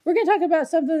We're going to talk about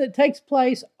something that takes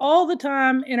place all the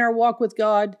time in our walk with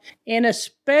God, and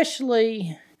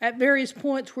especially at various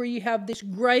points where you have this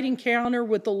great encounter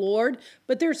with the Lord.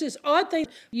 But there's this odd thing.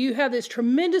 You have this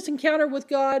tremendous encounter with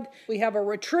God. We have a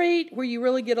retreat where you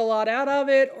really get a lot out of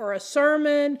it, or a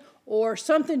sermon, or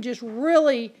something just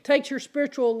really takes your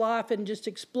spiritual life and just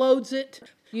explodes it.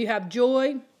 You have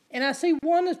joy. And I see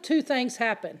one of two things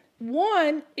happen.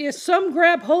 One is some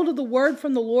grab hold of the word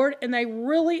from the Lord and they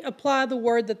really apply the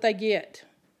word that they get.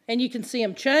 And you can see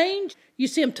them change. You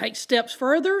see them take steps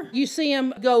further. You see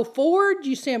them go forward.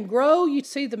 You see them grow. You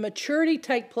see the maturity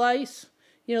take place.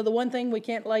 You know, the one thing we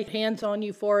can't lay hands on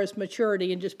you for is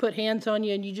maturity, and just put hands on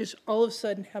you and you just all of a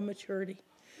sudden have maturity.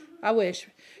 I wish.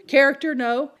 Character,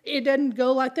 no, it doesn't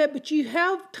go like that. But you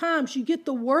have times you get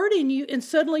the word in you and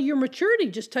suddenly your maturity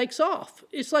just takes off.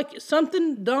 It's like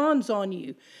something dawns on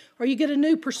you, or you get a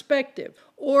new perspective,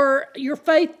 or your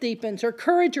faith deepens, or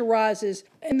courage arises.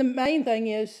 And the main thing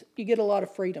is you get a lot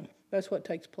of freedom. That's what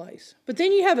takes place. But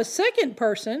then you have a second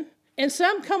person, and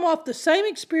some come off the same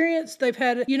experience. They've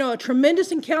had, a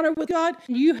tremendous encounter with God.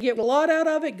 You get a lot out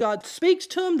of it. God speaks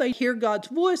to them. They hear God's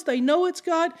voice. They know it's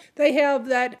God. They have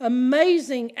that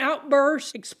amazing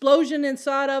outburst, explosion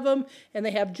inside of them, and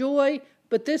they have joy.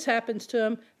 But this happens to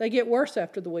them. They get worse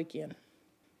after the weekend.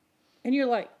 And you're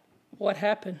like, what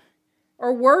happened?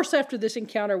 Or worse after this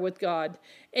encounter with God.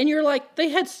 And you're like, they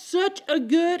had such a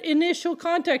good initial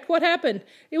contact. What happened?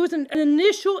 It was an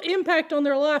initial impact on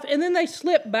their life, and then they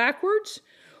slip backwards.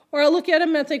 Or I look at them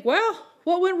and I think, wow,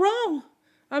 what went wrong?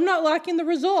 I'm not liking the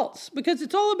results, because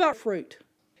it's all about fruit.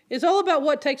 It's all about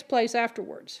what takes place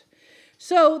afterwards.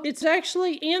 So it's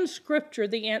actually in Scripture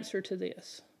the answer to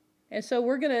this. And so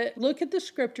we're going to look at the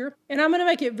Scripture, and I'm going to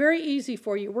make it very easy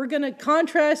for you. We're going to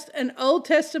contrast an Old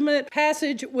Testament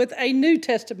passage with a New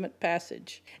Testament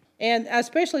passage. And I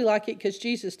especially like it because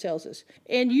Jesus tells us.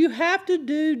 And you have to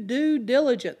do due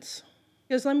diligence.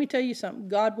 Because let me tell you something.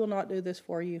 God will not do this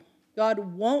for you. God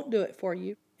won't do it for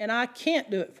you. And I can't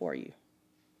do it for you.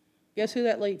 Guess who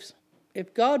that leaves?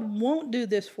 If God won't do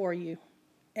this for you,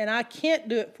 and I can't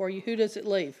do it for you, who does it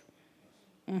leave?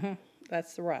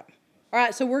 That's the right. All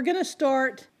right, so we're going to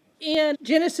start in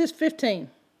Genesis 15.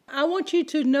 I want you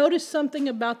to notice something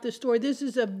about this story. This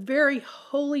is a very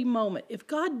holy moment. If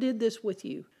God did this with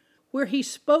you, where he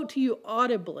spoke to you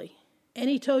audibly, and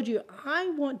he told you, I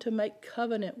want to make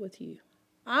covenant with you.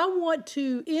 I want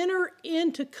to enter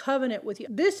into covenant with you.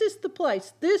 This is the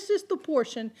place, this is the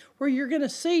portion where you're going to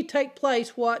see take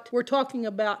place what we're talking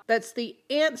about. That's the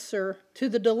answer to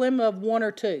the dilemma of one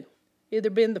or two. Either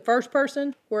being the first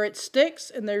person where it sticks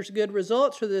and there's good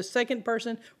results, or the second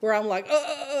person where I'm like,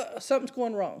 something's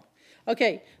going wrong.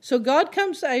 Okay, so God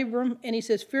comes to Abram and he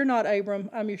says, fear not, Abram,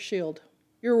 I'm your shield.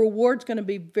 Your reward's going to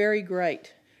be very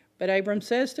great. But Abram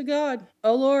says to God,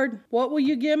 oh Lord, what will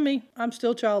you give me? I'm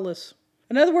still childless.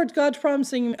 In other words, God's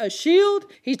promising him a shield.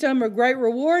 He's telling him a great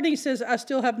reward. He says, I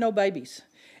still have no babies.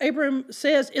 Abram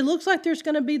says, it looks like there's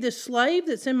going to be this slave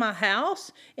that's in my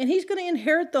house, and he's going to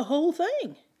inherit the whole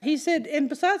thing. He said, and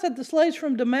besides that, the slave's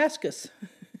from Damascus.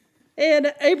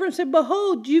 And Abram said,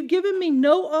 behold, you've given me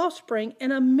no offspring,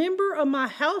 and a member of my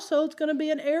household is going to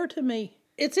be an heir to me.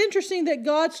 It's interesting that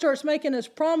God starts making us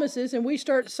promises, and we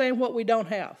start saying what we don't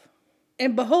have.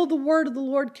 And behold, the word of the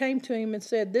Lord came to him and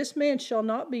said, this man shall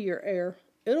not be your heir.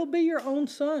 It'll be your own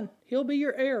son. He'll be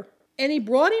your heir. And he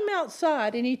brought him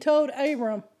outside, and he told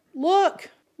Abram, look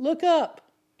up.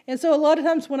 And so a lot of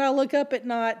times when I look up at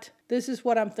night, this is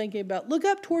what I'm thinking about. Look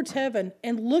up towards heaven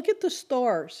and look at the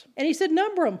stars. And he said,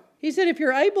 number them. He said, if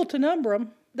you're able to number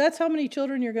them, that's how many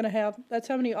children you're going to have. That's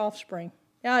how many offspring.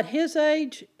 Now, at his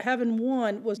age, having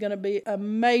one was going to be a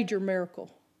major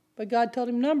miracle. But God told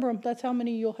him, number them. That's how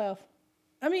many you'll have.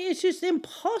 I mean, it's just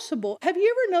impossible. Have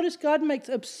you ever noticed God makes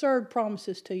absurd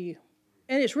promises to you?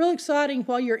 And it's real exciting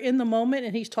while you're in the moment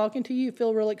and he's talking to you. You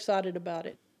feel real excited about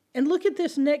it. And look at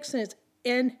this next sentence.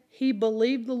 And he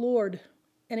believed the Lord,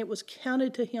 and it was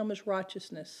counted to him as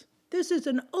righteousness. This is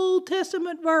an Old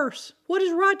Testament verse. What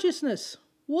is righteousness?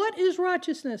 What is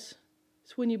righteousness?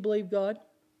 It's when you believe God,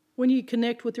 when you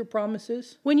connect with your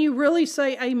promises, when you really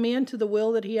say amen to the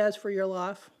will that he has for your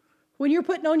life. When you're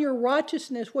putting on your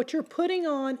righteousness, what you're putting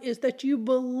on is that you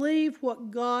believe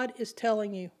what God is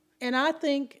telling you. And I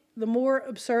think the more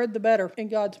absurd, the better in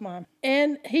God's mind.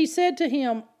 And he said to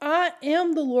him, I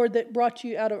am the Lord that brought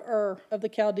you out of Ur of the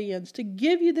Chaldeans to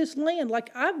give you this land.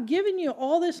 Like I've given you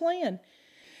all this land.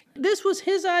 This was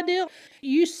his idea.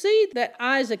 You see that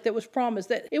Isaac that was promised,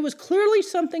 that it was clearly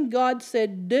something God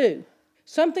said do,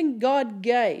 something God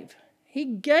gave. He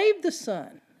gave the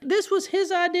son. This was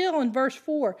his ideal in verse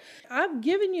 4. I've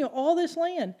given you all this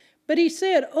land. But he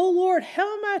said, "Oh Lord,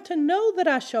 how am I to know that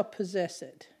I shall possess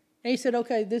it?" And he said,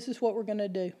 "Okay, this is what we're going to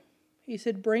do." He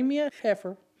said, "Bring me a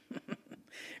heifer."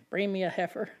 Bring me a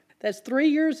heifer that's 3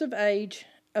 years of age,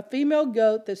 a female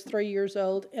goat that's 3 years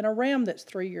old, and a ram that's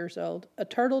 3 years old, a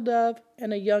turtle dove,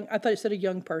 and I thought it said a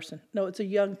young person. No, it's a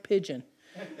young pigeon.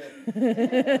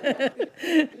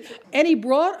 And he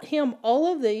brought him all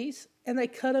of these, and they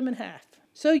cut them in half.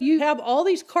 So you have all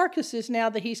these carcasses now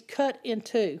that he's cut in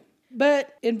two.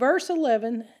 But in verse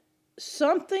 11,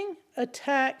 something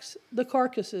attacks the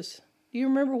carcasses. Do you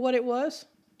remember what it was?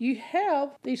 You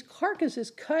have these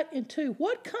carcasses cut in two.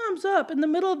 What comes up in the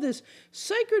middle of this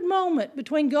sacred moment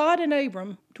between God and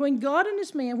Abram, between God and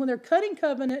his man, when they're cutting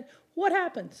covenant? What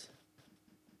happens?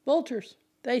 Vultures.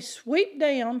 They sweep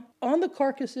down on the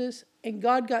carcasses, and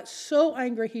God got so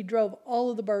angry he drove all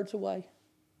of the birds away.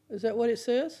 Is that what it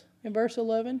says in verse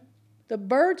 11? The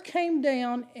birds came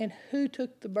down, and who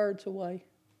took the birds away?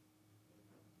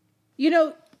 You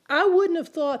know, I wouldn't have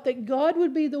thought that God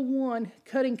would be the one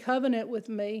cutting covenant with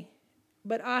me,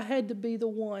 but I had to be the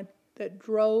one that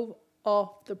drove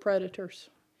off the predators.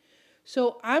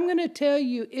 So I'm going to tell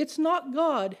you, it's not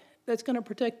God that's going to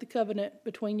protect the covenant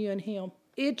between you and him.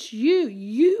 It's you.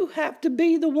 You have to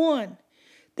be the one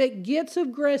that gets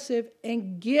aggressive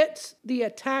and gets the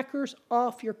attackers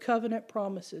off your covenant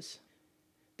promises.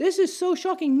 This is so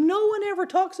shocking. No one ever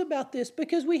talks about this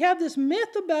because we have this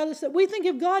myth about us that we think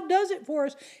if God does it for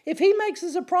us, if he makes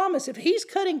us a promise, if he's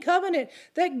cutting covenant,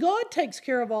 that God takes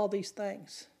care of all these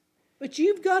things. But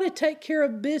you've got to take care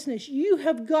of business. You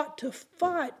have got to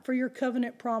fight for your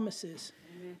covenant promises.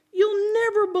 Amen. You'll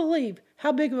never believe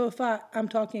how big of a fight I'm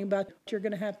talking about that you're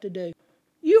going to have to do.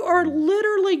 You are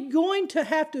literally going to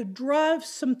have to drive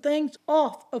some things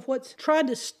off of what's trying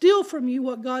to steal from you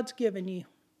what God's given you.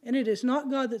 And it is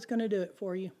not God that's going to do it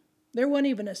for you. There wasn't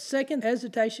even a second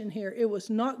hesitation here. It was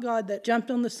not God that jumped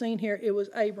on the scene here. It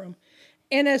was Abram.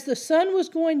 And as the sun was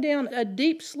going down, a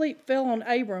deep sleep fell on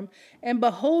Abram, and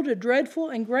behold, a dreadful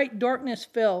and great darkness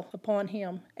fell upon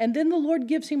him. And then the Lord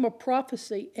gives him a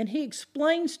prophecy, and he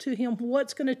explains to him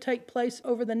what's going to take place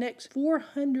over the next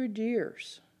 400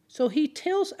 years. So he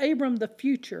tells Abram the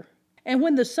future. And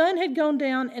when the sun had gone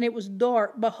down and it was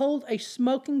dark, behold, a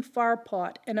smoking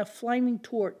firepot and a flaming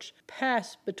torch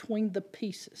passed between the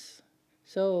pieces.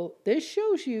 So this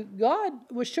shows you God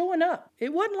was showing up.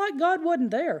 It wasn't like God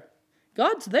wasn't there.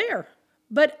 God's there.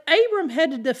 But Abram had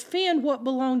to defend what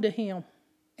belonged to him.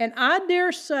 And I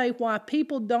dare say why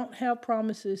people don't have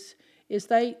promises is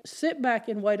they sit back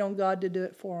and wait on God to do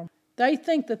it for them. They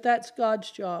think that that's God's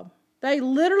job. They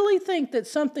literally think that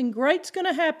something great's going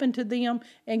to happen to them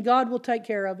and God will take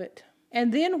care of it.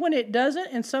 And then when it doesn't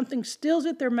and something steals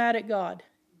it, they're mad at God.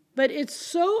 But it's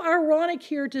so ironic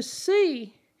here to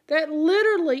see that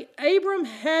literally Abram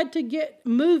had to get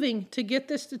moving to get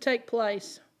this to take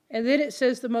place. And then it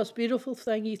says the most beautiful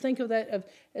thing. You think of that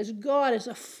as God as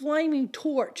a flaming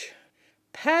torch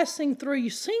passing through. You're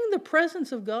seeing the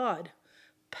presence of God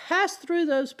pass through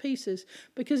those pieces,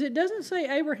 because it doesn't say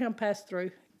Abraham passed through.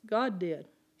 God did.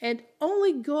 And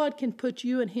only God can put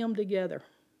you and him together.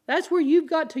 That's where you've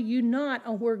got to unite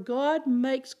on where God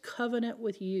makes covenant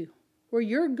with you. Where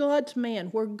you're God's man.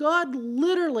 Where God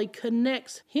literally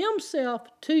connects himself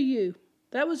to you.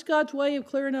 That was God's way of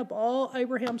clearing up all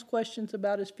Abraham's questions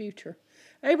about his future.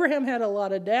 Abraham had a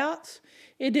lot of doubts.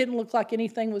 It didn't look like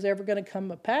anything was ever going to come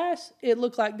to pass. It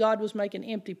looked like God was making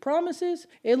empty promises.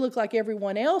 It looked like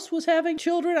everyone else was having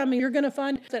children. I mean, you're going to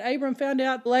find that Abram found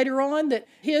out later on that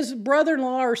his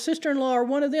brother-in-law or sister-in-law or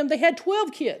one of them, they had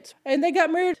 12 kids. And they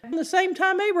got married at the same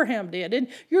time Abraham did. And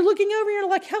you're looking over and you're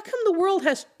like, how come the world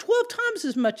has 12 times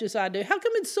as much as I do? How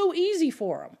come it's so easy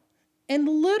for them? And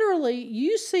literally,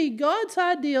 you see God's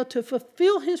ideal to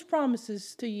fulfill his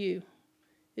promises to you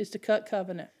is to cut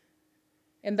covenant.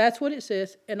 And that's what it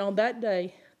says. And on that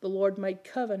day, the Lord made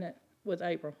covenant with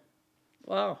Abram.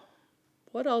 Wow.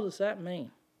 What all does that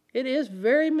mean? It is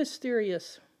very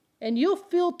mysterious. And you'll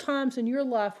feel times in your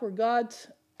life where God's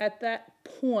at that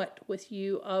point with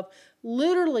you of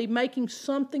literally making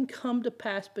something come to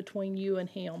pass between you and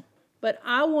him. But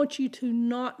I want you to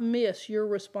not miss your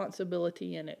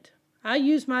responsibility in it. I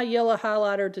use my yellow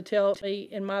highlighter to tell me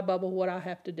in my bubble what I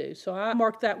have to do. So I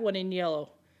mark that one in yellow.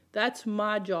 That's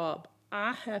my job.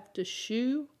 I have to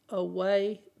shoo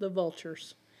away the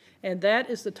vultures. And that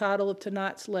is the title of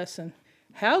tonight's lesson.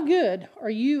 How good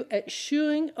are you at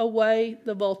shooing away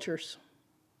the vultures?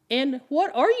 And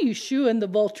what are you shooing the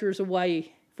vultures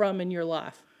away from in your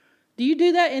life? Do you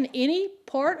do that in any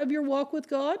part of your walk with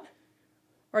God?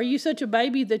 Are you such a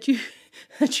baby that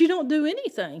you don't do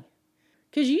anything?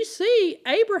 Because you see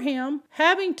Abraham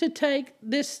having to take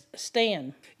this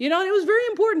stand. And it was very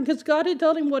important because God had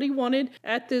told him what he wanted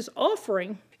at this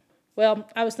offering. Well,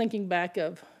 I was thinking back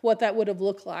of what that would have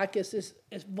looked like as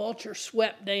vulture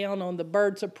swept down on the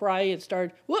birds of prey and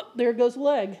started, whoop, there goes a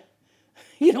leg.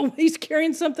 He's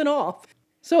carrying something off.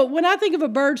 So when I think of a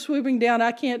bird swooping down,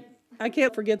 I can't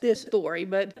forget this story,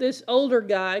 but this older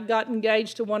guy got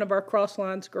engaged to one of our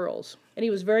Crosslines girls, and he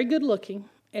was very good looking.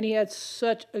 And he had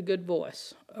such a good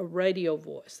voice, a radio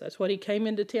voice. That's what he came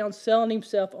into town selling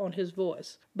himself on, his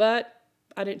voice. But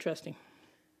I didn't trust him.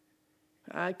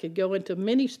 I could go into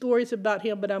many stories about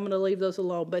him, but I'm going to leave those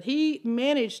alone. But he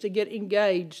managed to get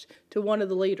engaged to one of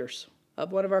the leaders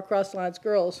of one of our Crosslines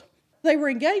girls. They were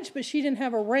engaged, but she didn't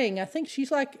have a ring. I think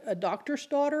she's like a doctor's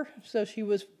daughter, so she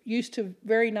was used to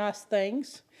very nice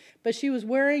things. But she was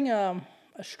wearing a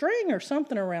string or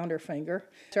something around her finger.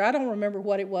 So I don't remember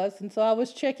what it was. And so I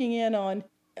was checking in on,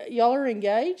 y'all are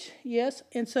engaged? Yes.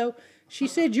 And so she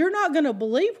said, you're not going to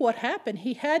believe what happened.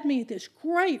 He had me this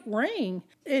great ring.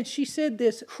 And she said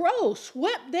this crow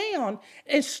swept down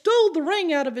and stole the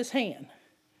ring out of his hand.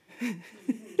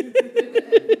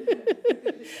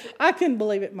 I couldn't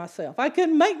believe it myself. I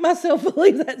couldn't make myself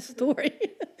believe that story.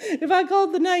 If I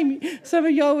called the name, some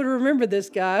of y'all would remember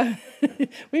this guy.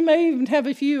 We may even have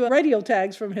a few radio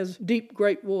tags from his deep,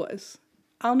 great voice.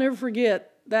 I'll never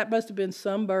forget, that must have been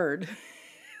some bird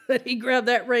that he grabbed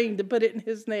that ring to put it in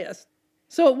his nest.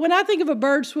 So when I think of a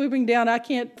bird swooping down, I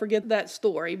can't forget that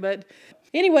story. But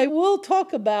anyway, we'll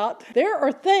talk about there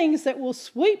are things that will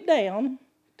sweep down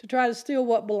to try to steal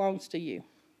what belongs to you.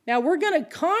 Now, we're going to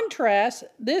contrast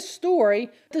this story,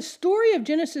 the story of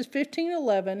Genesis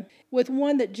 15:11, with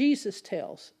one that Jesus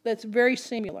tells that's very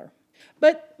similar.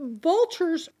 But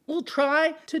vultures will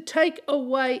try to take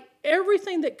away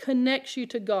everything that connects you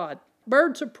to God.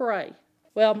 Birds of prey.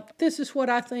 Well, this is what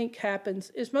I think happens,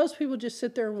 is most people just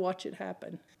sit there and watch it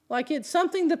happen. Like it's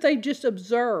something that they just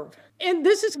observe. And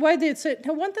this is the way they say,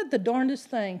 now, wasn't that the darndest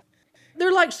thing?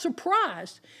 They're like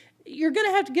surprised. You're going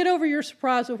to have to get over your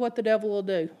surprise of what the devil will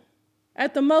do.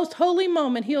 At the most holy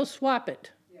moment, he'll swap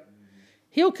it.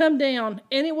 He'll come down,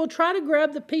 and it will try to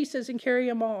grab the pieces and carry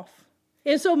them off.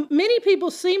 And so many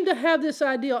people seem to have this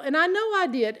ideal, and I know I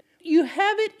did. You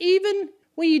have it even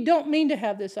when you don't mean to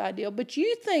have this ideal, but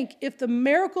you think if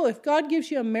God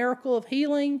gives you a miracle of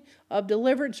healing, of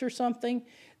deliverance or something,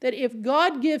 that if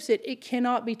God gives it, it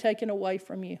cannot be taken away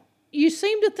from you. You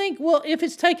seem to think, well, if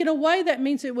it's taken away, that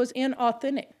means it was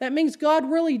inauthentic. That means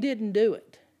God really didn't do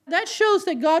it. That shows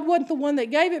that God wasn't the one that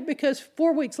gave it, because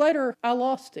 4 weeks later, I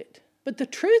lost it. But the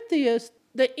truth is,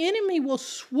 the enemy will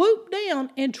swoop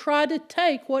down and try to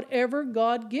take whatever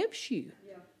God gives you.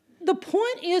 Yeah. The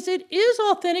point is, it is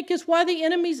authentic, is why the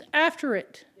enemy's after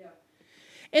it. Yeah.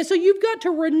 And so you've got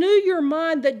to renew your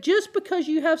mind that just because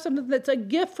you have something that's a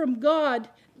gift from God,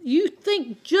 you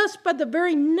think just by the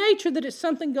very nature that it's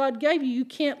something God gave you, you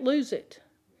can't lose it.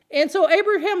 And so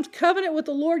Abraham's covenant with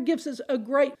the Lord gives us a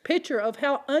great picture of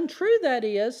how untrue that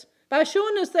is by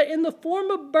showing us that in the form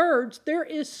of birds, there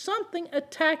is something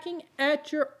attacking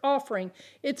at your offering.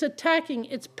 It's attacking,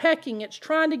 it's pecking, it's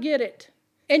trying to get it.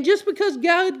 And just because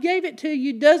God gave it to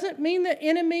you doesn't mean the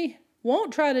enemy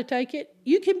won't try to take it.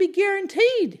 You can be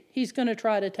guaranteed he's going to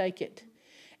try to take it.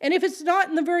 And if it's not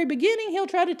in the very beginning, he'll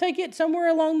try to take it somewhere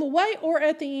along the way or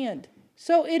at the end.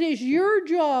 So it is your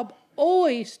job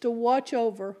always to watch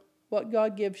over what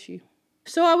God gives you.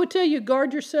 So I would tell you,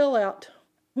 guard your sellout.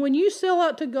 When you sell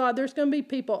out to God, there's going to be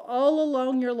people all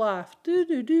along your life,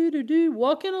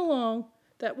 walking along,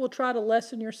 that will try to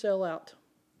lessen your sellout.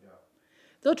 Yeah.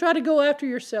 They'll try to go after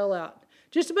your sellout.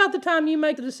 Just about the time you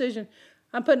make the decision,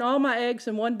 I'm putting all my eggs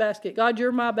in one basket. God,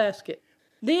 you're my basket.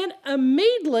 Then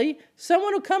immediately,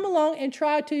 someone will come along and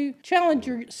try to challenge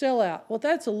your sellout. Well,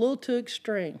 that's a little too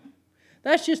extreme.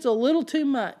 That's just a little too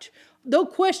much. They'll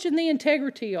question the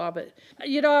integrity of it.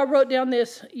 I wrote down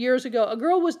this years ago. A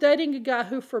girl was dating a guy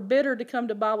who forbid her to come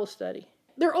to Bible study.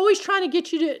 They're always trying to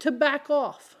get you to back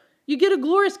off. You get a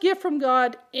glorious gift from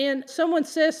God, and someone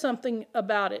says something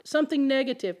about it, something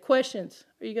negative, questions.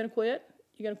 Are you going to quit?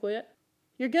 You going to quit?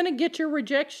 You're going to get your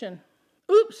rejection.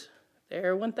 Oops,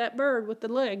 there went that bird with the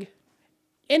leg.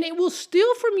 And it will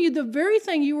steal from you the very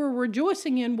thing you were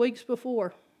rejoicing in weeks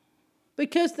before.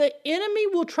 Because the enemy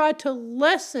will try to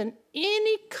lessen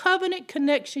any covenant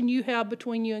connection you have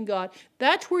between you and God.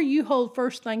 That's where you hold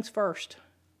first things first.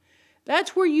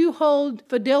 That's where you hold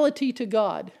fidelity to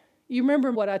God. You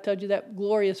remember what I told you, that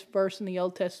glorious verse in the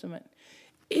Old Testament.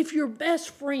 If your best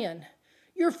friend,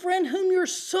 your friend whom your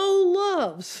soul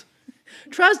loves,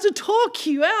 tries to talk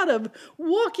you out of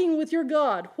walking with your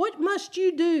God, what must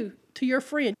you do to your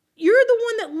friend? You're the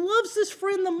one that loves this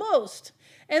friend the most.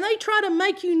 And they try to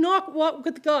make you not walk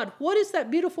with God. What is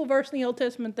that beautiful verse in the Old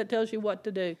Testament that tells you what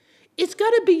to do? It's got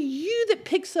to be you that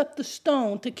picks up the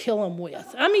stone to kill them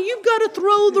with. I mean, you've got to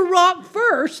throw the rock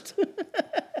first.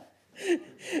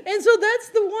 And so that's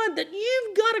the one that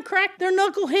you've got to crack their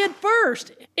knucklehead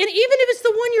first. And even if it's the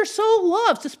one your soul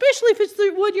loves, especially if it's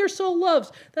the one your soul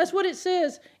loves, that's what it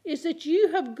says, is that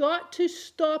you have got to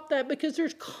stop that, because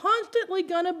there's constantly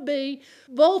going to be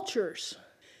vultures.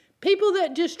 People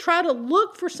that just try to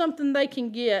look for something they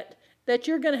can get that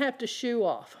you're going to have to shoo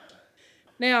off.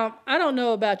 Now, I don't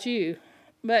know about you,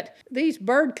 but these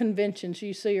bird conventions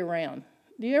you see around,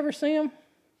 do you ever see them?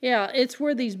 Yeah, it's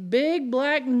where these big,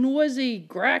 black, noisy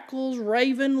grackles,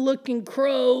 raven-looking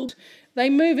crows, they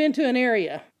move into an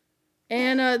area.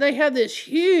 And they have this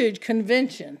huge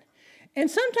convention.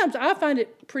 And sometimes I find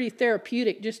it pretty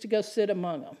therapeutic just to go sit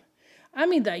among them. I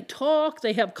mean, they talk,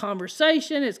 they have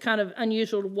conversation. It's kind of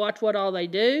unusual to watch what all they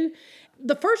do.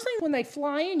 The first thing when they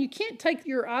fly in, you can't take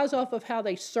your eyes off of how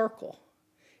they circle.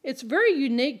 It's very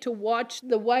unique to watch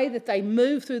the way that they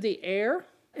move through the air.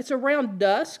 It's around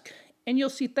dusk. And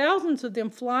you'll see thousands of them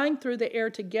flying through the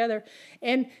air together.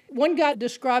 And one guy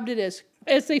described it as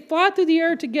they fly through the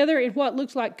air together in what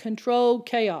looks like controlled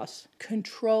chaos.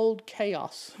 Controlled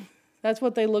chaos. That's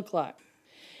what they look like.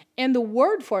 And the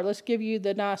word for it, let's give you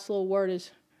the nice little word, is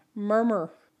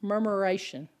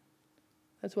murmuration.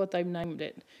 That's what they've named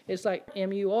it. It's like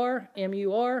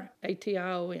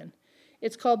M-U-R-M-U-R-A-T-I-O-N.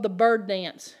 It's called the bird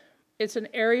dance. It's an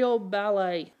aerial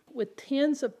ballet with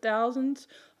tens of thousands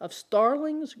of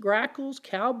starlings, grackles,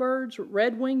 cowbirds,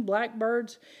 red-winged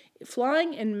blackbirds,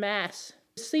 flying en masse,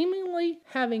 seemingly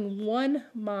having one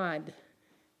mind.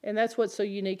 And that's what's so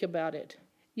unique about it.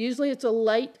 Usually it's a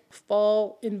late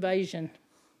fall invasion.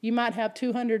 You might have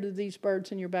 200 of these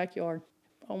birds in your backyard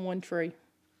on one tree.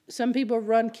 Some people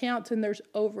run counts, and there's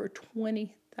over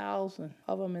 20,000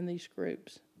 of them in these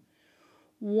groups.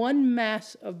 One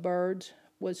mass of birds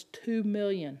was 2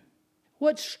 million.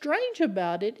 What's strange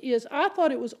about it is I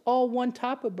thought it was all one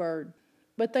type of bird,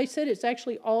 but they said it's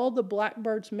actually all the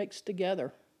blackbirds mixed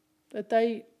together, that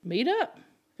they meet up.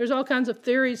 There's all kinds of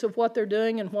theories of what they're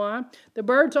doing and why. The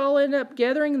birds all end up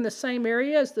gathering in the same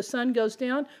area as the sun goes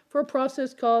down for a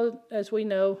process called, as we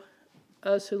know,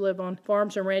 us who live on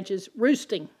farms and ranches,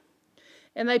 roosting.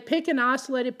 And they pick an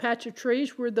isolated patch of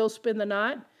trees where they'll spend the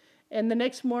night, and the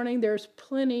next morning there's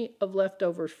plenty of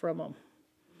leftovers from them.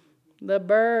 The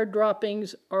bird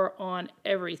droppings are on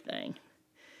everything.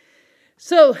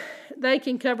 So they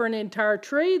can cover an entire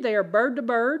tree. They are bird to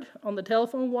bird on the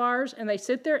telephone wires, and they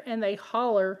sit there and they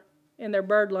holler in their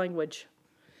bird language.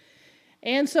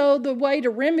 And so the way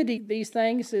to remedy these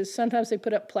things is sometimes they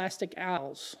put up plastic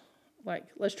owls. Like,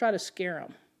 let's try to scare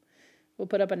them. We'll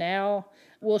put up an owl.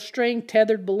 We'll string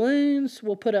tethered balloons.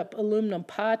 We'll put up aluminum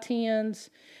pie tins.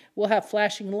 We'll have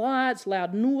flashing lights,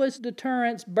 loud noise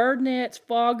deterrents, bird nets,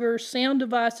 foggers, sound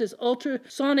devices,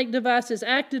 ultrasonic devices,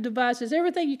 active devices,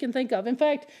 everything you can think of. In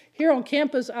fact, here on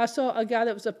campus, I saw a guy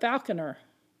that was a falconer,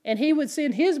 and he would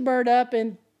send his bird up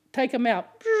and take them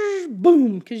out.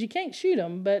 Boom, because you can't shoot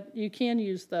them, but you can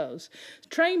use those.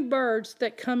 Trained birds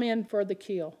that come in for the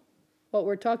kill. What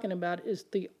we're talking about is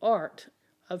the art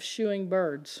of shooing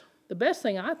birds. The best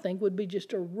thing, I think, would be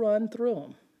just to run through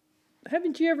them.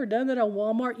 Haven't you ever done that on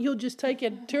Walmart? You'll just take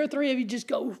it, 2 or 3 of you just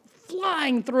go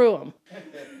flying through them.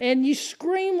 And you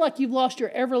scream like you've lost your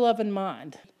ever-loving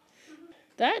mind.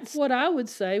 That's what I would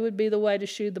say would be the way to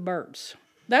shoot the birds.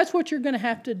 That's what you're going to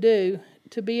have to do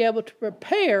to be able to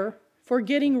prepare for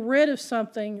getting rid of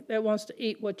something that wants to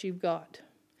eat what you've got.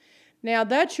 Now,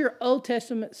 that's your Old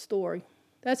Testament story.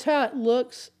 That's how it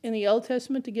looks in the Old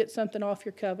Testament to get something off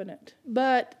your covenant.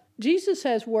 But Jesus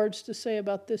has words to say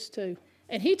about this too.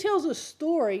 And he tells a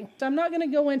story. So I'm not going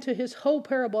to go into his whole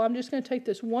parable. I'm just going to take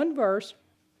this one verse.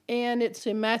 And it's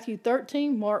in Matthew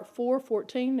 13, Mark 4,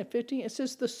 14 and 15. It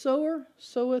says, "The sower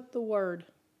soweth the word."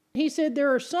 He said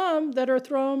there are some that are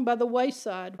thrown by the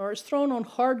wayside, or it's thrown on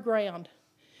hard ground.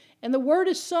 And the word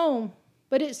is sown.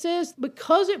 But it says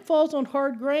because it falls on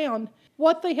hard ground,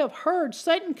 what they have heard,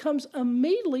 Satan comes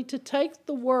immediately to take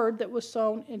the word that was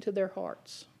sown into their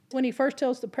hearts. When he first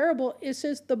tells the parable, it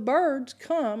says the birds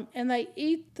come and they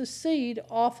eat the seed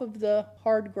off of the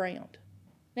hard ground.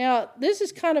 Now, this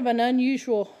is kind of an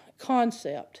unusual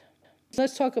concept.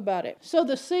 Let's talk about it. So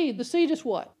the seed is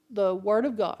what? The Word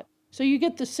of God. So you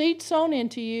get the seed sown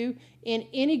into you in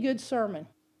any good sermon.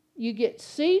 You get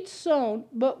seed sown,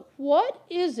 but what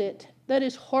is it that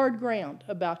is hard ground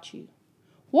about you?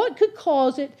 What could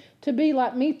cause it to be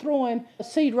like me throwing a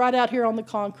seed right out here on the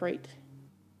concrete?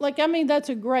 That's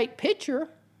a great picture.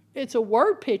 It's a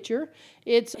word picture.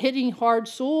 It's hitting hard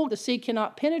soil. The seed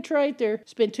cannot penetrate.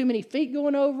 There's been too many feet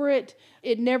going over it.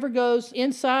 It never goes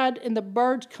inside, and the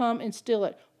birds come and steal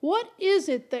it. What is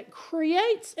it that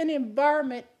creates an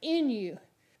environment in you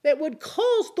that would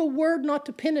cause the word not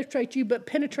to penetrate you, but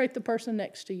penetrate the person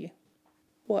next to you?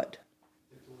 What?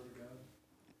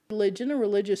 Religion, a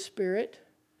religious spirit.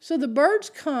 So the birds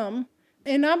come,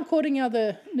 and I'm quoting out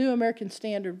the New American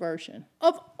Standard Version.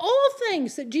 Of all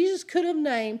things that Jesus could have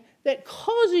named that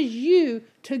causes you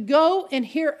to go and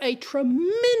hear a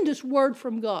tremendous word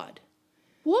from God,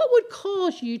 what would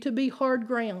cause you to be hard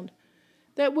ground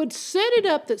that would set it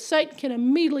up that Satan can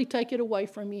immediately take it away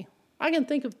from you? I can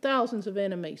think of thousands of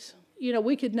enemies.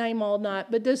 We could name all night,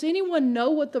 but does anyone know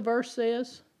what the verse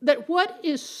says? That what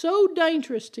is so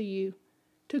dangerous to you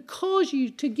to cause you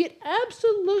to get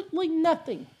absolutely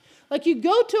nothing. Like you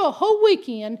go to a whole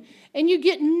weekend and you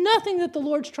get nothing that the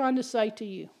Lord's trying to say to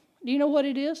you. Do you know what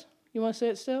it is? You want to say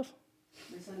it, Steph?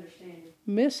 Misunderstanding.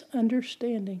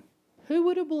 Misunderstanding. Who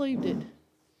would have believed it?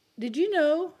 Did you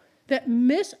know that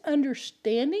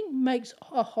misunderstanding makes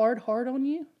a hard heart on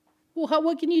you? Well,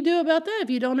 what can you do about that? If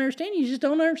you don't understand, you just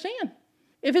don't understand.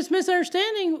 If it's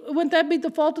misunderstanding, wouldn't that be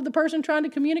the fault of the person trying to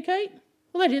communicate?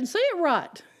 Well, they didn't say it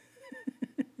right.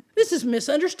 This is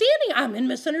misunderstanding. I'm in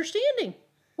misunderstanding.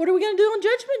 What are we going to do on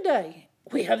Judgment Day?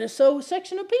 We have this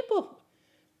section of people.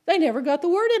 They never got the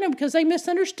word in them because they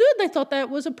misunderstood. They thought that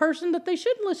was a person that they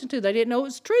shouldn't listen to. They didn't know it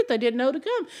was truth. They didn't know to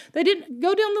come. They didn't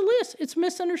go down the list. It's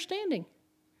misunderstanding.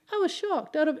 I was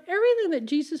shocked out of everything that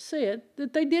Jesus said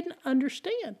that they didn't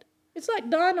understand. It's like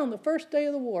dying on the first day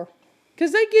of the war.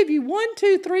 Because they give you 1,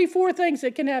 2, 3, 4 things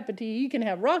that can happen to you. You can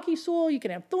have rocky soil, you can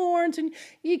have thorns, and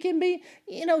you can be,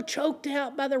 choked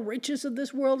out by the riches of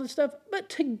this world and stuff. But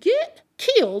to get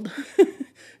killed,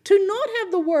 to not have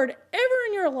the word ever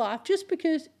in your life just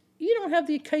because you don't have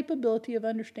the capability of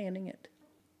understanding it.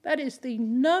 That is the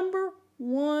number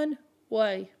one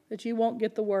way that you won't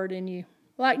get the word in you.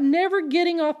 Like never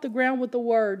getting off the ground with the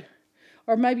word.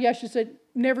 Or maybe I should say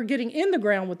never getting in the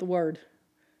ground with the word.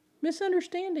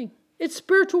 Misunderstanding. It's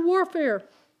spiritual warfare.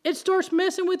 It starts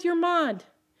messing with your mind.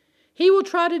 He will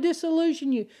try to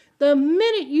disillusion you. The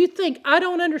minute you think, I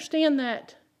don't understand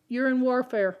that, you're in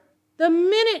warfare. The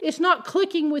minute it's not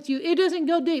clicking with you, it doesn't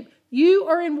go deep. You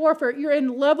are in warfare. You're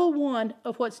in level 1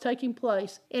 of what's taking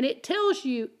place. And it tells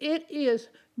you it is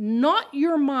not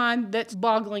your mind that's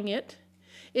boggling it.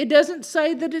 It doesn't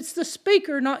say that it's the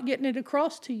speaker not getting it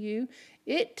across to you.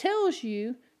 It tells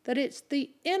you that it's the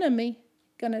enemy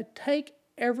going to take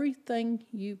everything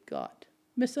you've got.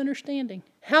 Misunderstanding.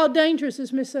 How dangerous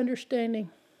is misunderstanding?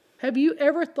 Have you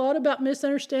ever thought about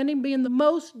misunderstanding being the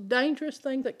most dangerous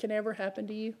thing that can ever happen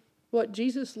to you? What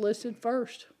Jesus listed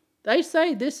first. They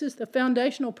say this is the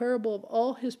foundational parable of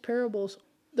all his parables.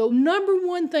 The number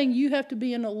one thing you have to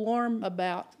be in alarm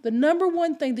about, the number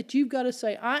one thing that you've got to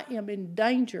say, I am in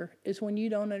danger, is when you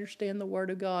don't understand the Word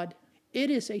of God. It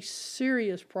is a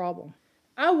serious problem.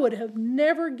 I would have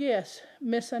never guessed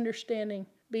misunderstanding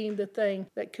being the thing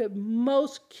that could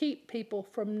most keep people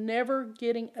from never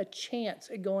getting a chance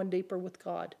at going deeper with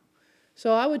God.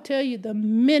 So I would tell you, the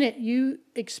minute you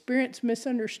experience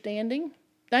misunderstanding,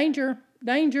 danger,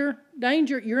 danger,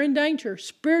 danger, you're in danger.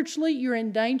 Spiritually, you're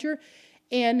in danger.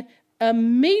 And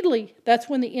immediately, that's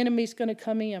when the enemy's going to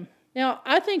come in. Now,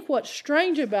 I think what's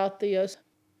strange about this,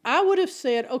 I would have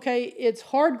said, okay, it's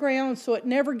hard ground, so it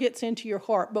never gets into your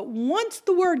heart. But once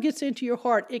the word gets into your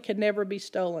heart, it can never be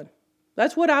stolen.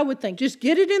 That's what I would think. Just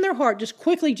get it in their heart. Just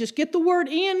quickly, just get the word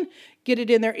in, get it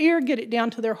in their ear, get it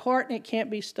down to their heart, and it can't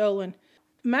be stolen.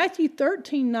 Matthew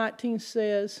 13:19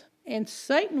 says, and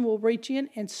Satan will reach in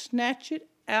and snatch it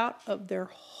out of their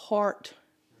heart.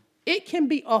 It can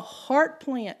be a heart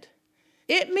plant.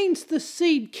 It means the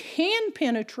seed can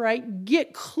penetrate,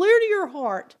 get clear to your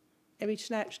heart, and be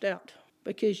snatched out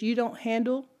because you don't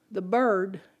handle the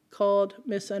bird called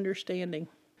misunderstanding.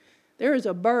 There is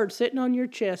a bird sitting on your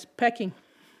chest pecking,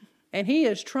 and he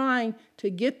is trying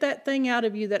to get that thing out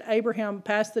of you that Abraham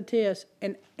passed the test,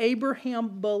 and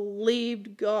Abraham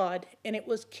believed God, and it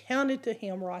was counted to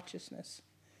him righteousness.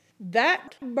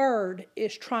 That bird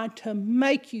is trying to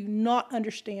make you not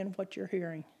understand what you're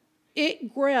hearing.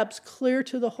 It grabs clear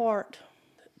to the heart.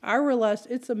 I realized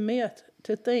it's a myth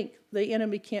to think the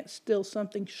enemy can't steal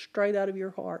something straight out of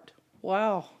your heart.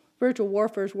 Wow. Spiritual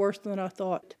warfare is worse than I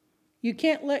thought. You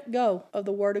can't let go of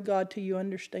the Word of God till you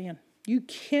understand. You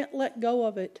can't let go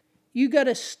of it. You got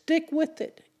to stick with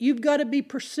it. You've got to be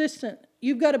persistent.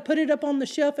 You've got to put it up on the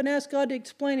shelf and ask God to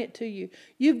explain it to you.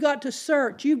 You've got to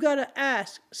search. You've got to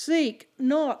ask, seek,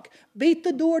 knock, beat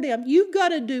the door down. You've got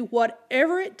to do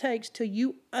whatever it takes till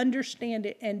you understand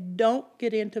it, and don't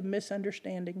get into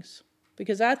misunderstandings.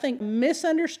 Because I think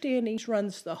misunderstandings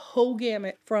runs the whole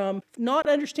gamut from not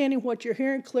understanding what you're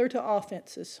hearing clear to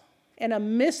offenses. And a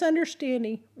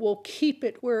misunderstanding will keep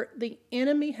it where the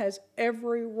enemy has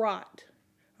every right.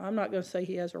 I'm not going to say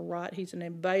he has a right. He's an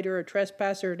invader, a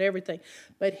trespasser, and everything.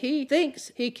 But he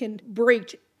thinks he can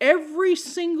breach every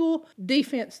single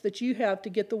defense that you have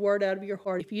to get the word out of your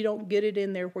heart if you don't get it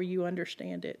in there where you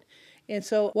understand it. And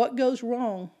so what goes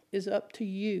wrong is up to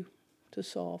you to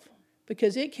solve.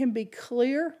 Because it can be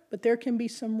clear, but there can be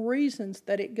some reasons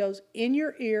that it goes in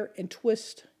your ear and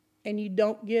twists and you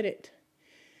don't get it.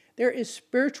 There is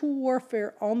spiritual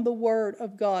warfare on the word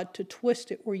of God to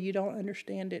twist it where you don't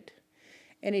understand it.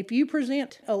 And if you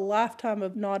present a lifetime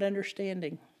of not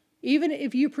understanding, even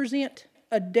if you present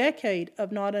a decade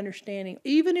of not understanding,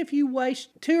 even if you waste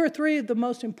 2 or 3 of the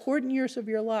most important years of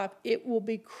your life, it will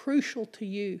be crucial to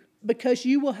you because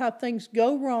you will have things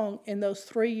go wrong in those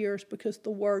 3 years because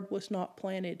the word was not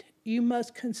planted. You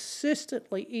must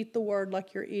consistently eat the word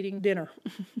like you're eating dinner.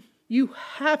 You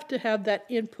have to have that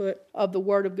input of the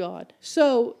word of God.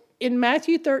 So in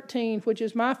Matthew 13, which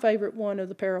is my favorite one of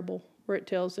the parable where it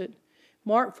tells it,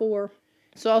 Mark 4,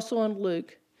 it's also in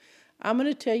Luke. I'm going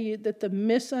to tell you that the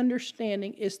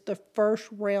misunderstanding is the first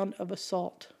round of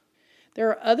assault. There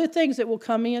are other things that will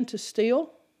come in to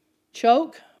steal,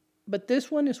 choke, but this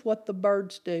one is what the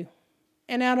birds do.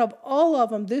 And out of all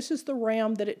of them, this is the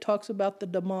realm that it talks about the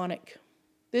demonic.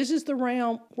 This is the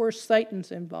realm where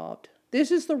Satan's involved.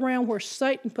 This is the realm where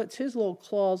Satan puts his little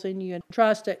claws in you and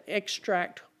tries to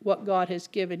extract what God has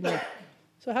given you.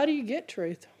 So how do you get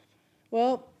truth?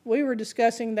 Well, we were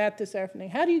discussing that this afternoon.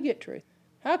 How do you get truth?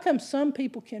 How come some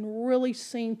people can really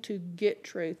seem to get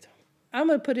truth? I'm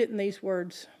going to put it in these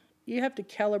words. You have to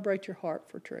calibrate your heart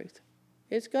for truth.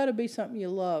 It's got to be something you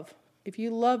love. If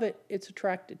you love it, it's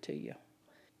attracted to you.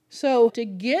 So to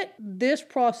get this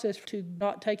process to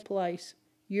not take place,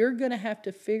 you're going to have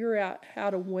to figure out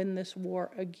how to win this war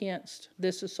against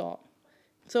this assault.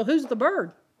 So who's the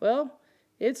bird? Well,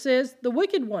 it says the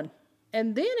wicked one.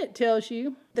 And then it tells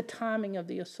you the timing of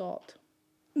the assault.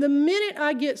 The minute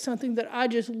I get something that I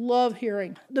just love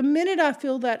hearing, the minute I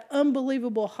feel that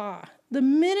unbelievable high, the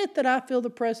minute that I feel the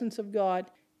presence of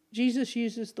God, Jesus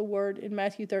uses the word in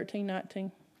Matthew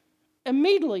 13:19.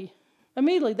 Immediately,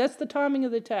 that's the timing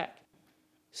of the attack.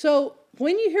 So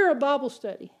when you hear a Bible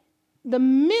study, the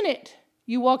minute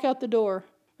you walk out the door,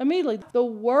 immediately the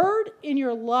word in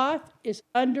your life is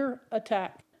under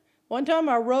attack. One time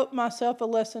I wrote myself a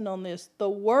lesson on this. The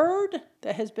word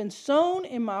that has been sown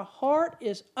in my heart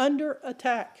is under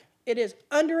attack. It is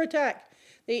under attack.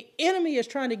 The enemy is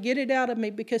trying to get it out of me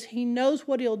because he knows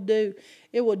what he'll do.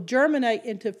 It will germinate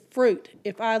into fruit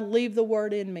if I leave the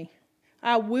word in me.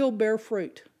 I will bear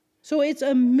fruit. So it's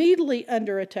immediately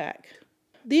under attack.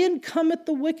 Then cometh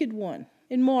the wicked one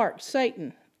in Mark,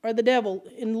 Satan. Or the devil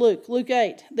in Luke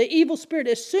 8, the evil spirit,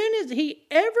 as soon as he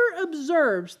ever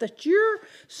observes that you're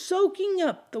soaking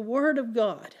up the word of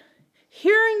God,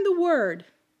 hearing the word,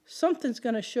 something's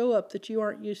going to show up that you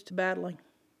aren't used to battling.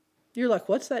 You're like,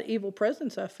 what's that evil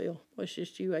presence I feel? Well, it's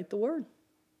just you ate the word.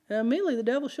 And immediately the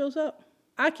devil shows up.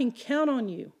 I can count on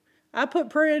you. I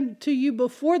put prayer into you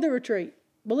before the retreat.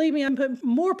 Believe me, I'm putting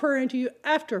more prayer into you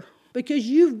after, because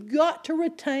you've got to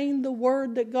retain the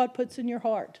word that God puts in your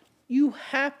heart. You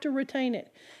have to retain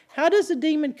it. How does a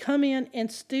demon come in and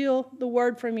steal the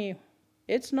word from you?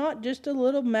 It's not just a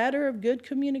little matter of good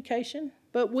communication,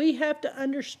 but we have to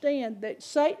understand that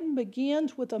Satan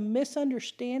begins with a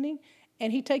misunderstanding,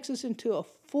 and he takes us into a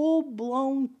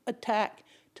full-blown attack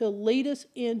to lead us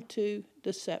into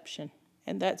deception.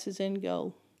 And that's his end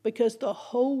goal, because the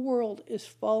whole world is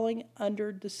falling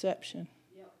under deception.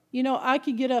 You know, I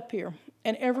could get up here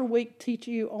and every week teach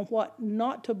you on what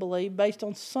not to believe based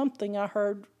on something I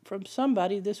heard from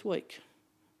somebody this week.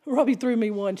 Robbie threw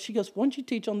me one. She goes, why don't you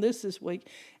teach on this week?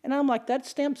 And I'm like, that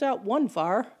stamps out one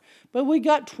fire, but we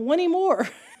got 20 more.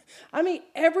 I mean,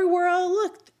 everywhere I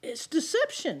look, it's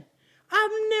deception.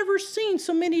 I've never seen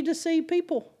so many deceived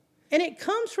people. And it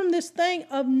comes from this thing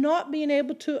of not being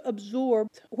able to absorb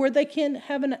where they can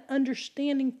have an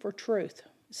understanding for truth.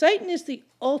 Satan is the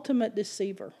ultimate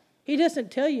deceiver. He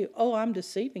doesn't tell you, oh, I'm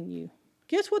deceiving you.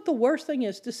 Guess what the worst thing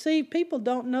is? Deceived people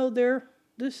don't know they're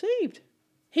deceived.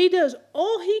 He does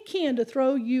all he can to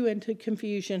throw you into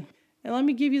confusion. And let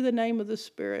me give you the name of the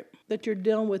spirit that you're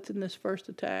dealing with in this first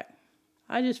attack.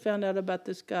 I just found out about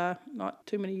this guy not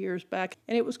too many years back,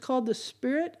 and it was called the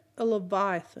spirit of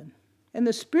Leviathan. And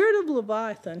the spirit of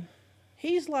Leviathan,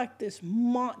 he's like this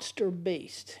monster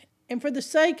beast. And for the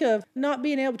sake of not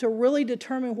being able to really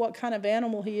determine what kind of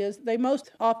animal he is, they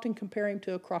most often compare him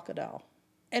to a crocodile.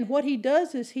 And what he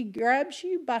does is he grabs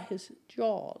you by his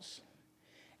jaws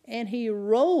and he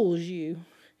rolls you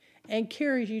and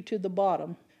carries you to the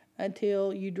bottom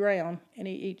until you drown and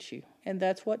he eats you. And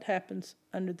that's what happens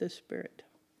under this spirit.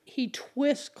 He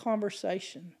twists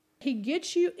conversation. He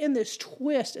gets you in this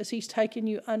twist as he's taking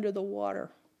you under the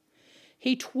water.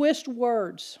 He twists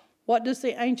words. What does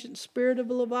the ancient spirit of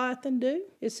Leviathan do?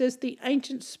 It says the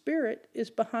ancient spirit is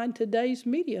behind today's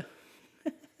media.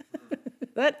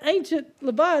 That ancient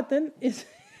Leviathan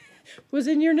was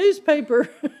in your newspaper,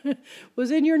 was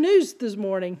in your news this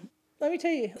morning. Let me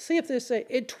tell you, see if this says,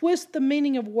 it twists the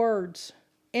meaning of words,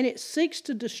 and it seeks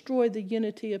to destroy the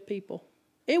unity of people.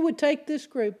 It would take this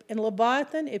group, and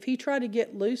Leviathan, if he tried to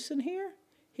get loose in here,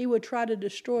 he would try to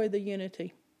destroy the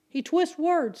unity. He twists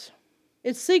words.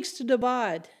 It seeks to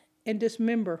divide and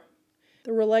dismember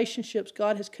the relationships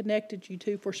God has connected you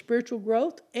to for spiritual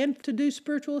growth and to do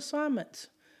spiritual assignments.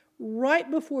 Right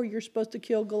before you're supposed to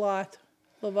kill Goliath,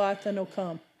 Leviathan will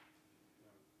come.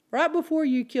 Right before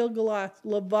you kill Goliath,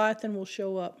 Leviathan will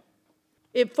show up.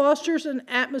 It fosters an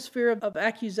atmosphere of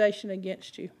accusation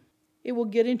against you. It will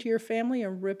get into your family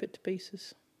and rip it to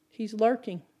pieces. He's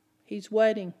lurking. He's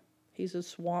waiting. He's a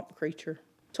swamp creature.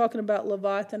 Talking about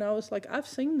Leviathan, I was like, I've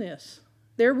seen this.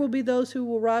 There will be those who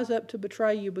will rise up to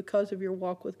betray you because of your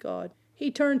walk with God.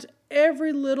 He turns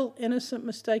every little innocent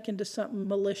mistake into something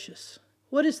malicious.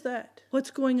 What is that? What's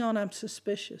going on? I'm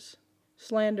suspicious.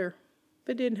 Slander. If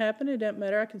it didn't happen, it doesn't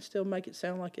matter. I can still make it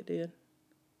sound like it did.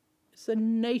 It's the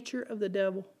nature of the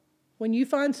devil. When you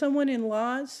find someone in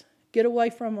lies, get away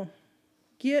from them.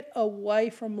 Get away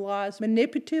from lies.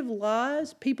 Manipulative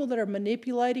lies, people that are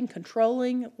manipulating,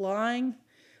 controlling, lying.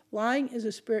 Lying is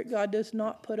a spirit God does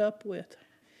not put up with.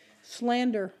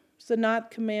 Slander is the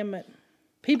 9th commandment.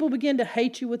 People begin to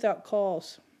hate you without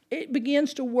cause. It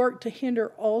begins to work to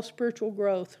hinder all spiritual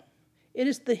growth. It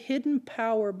is the hidden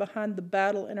power behind the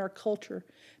battle in our culture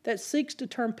that seeks to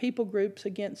turn people groups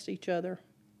against each other.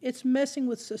 It's messing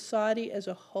with society as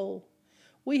a whole.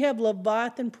 We have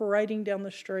Leviathan parading down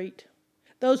the street.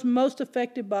 Those most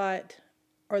affected by it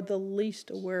are the least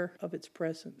aware of its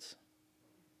presence.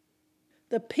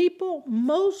 The people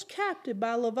most captive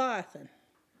by Leviathan,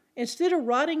 instead of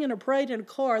riding in a parade in a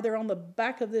car, they're on the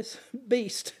back of this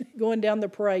beast going down the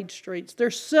parade streets.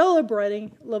 They're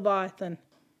celebrating Leviathan.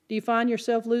 Do you find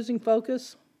yourself losing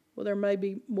focus? Well, there may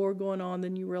be more going on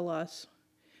than you realize.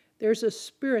 There's a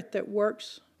spirit that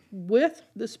works with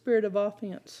the spirit of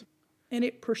offense, and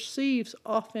it perceives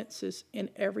offenses in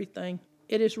everything.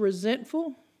 It is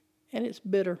resentful, and it's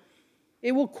bitter.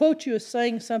 It will quote you as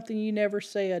saying something you never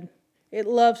said. It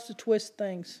loves to twist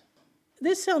things.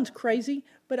 This sounds crazy,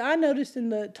 but I noticed in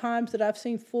the times that I've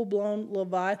seen full-blown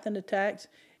Leviathan attacks,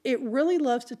 it really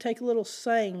loves to take little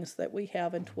sayings that we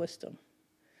have and twist them.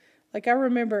 Like I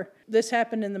remember this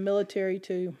happened in the military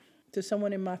to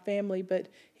someone in my family, but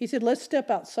he said, let's step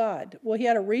outside. Well, he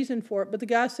had a reason for it, but the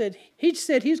guy said he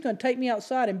was going to take me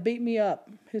outside and beat me up,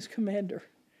 his commander.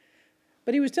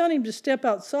 But he was telling him to step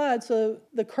outside so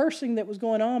the cursing that was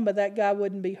going on by that guy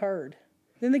wouldn't be heard.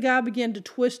 Then the guy began to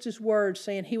twist his words,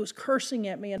 saying he was cursing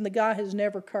at me, and the guy has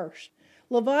never cursed.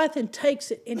 Leviathan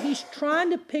takes it, and he's trying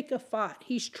to pick a fight.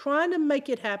 He's trying to make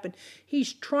it happen.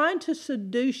 He's trying to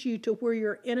seduce you to where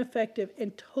you're ineffective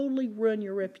and totally ruin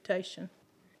your reputation.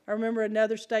 I remember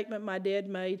another statement my dad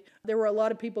made. There were a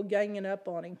lot of people ganging up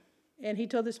on him, and he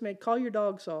told this man, call your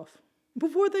dogs off.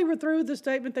 Before they were through with the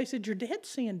statement, they said, your dad's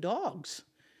seeing dogs.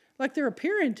 Like they're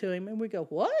appearing to him. And we go,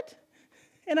 what?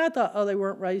 And I thought, they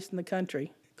weren't raised in the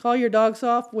country. Call your dogs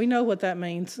off? We know what that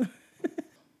means.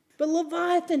 But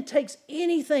Leviathan takes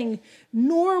anything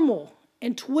normal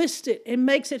and twists it and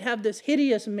makes it have this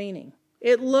hideous meaning.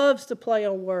 It loves to play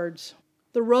on words.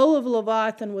 The role of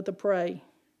Leviathan with the prey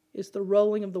is the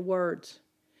rolling of the words.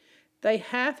 They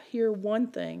half hear one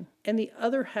thing, and the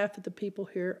other half of the people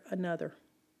hear another.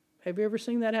 Have you ever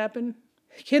seen that happen?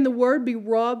 Can the word be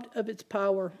robbed of its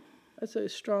power? That's a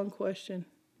strong question.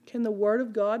 Can the word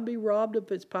of God be robbed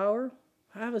of its power?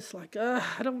 I was like,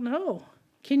 I don't know.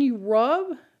 Can you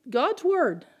rob God's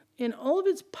word in all of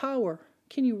its power?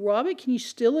 Can you rob it? Can you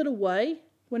steal it away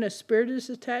when a spirit is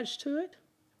attached to it?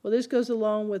 Well, this goes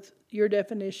along with your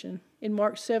definition. In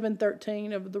Mark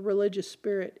 7:13 of the religious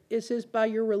spirit, it says, by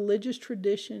your religious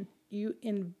tradition, you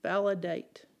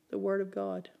invalidate the word of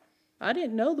God. I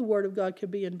didn't know the word of God could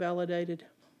be invalidated.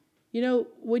 You know,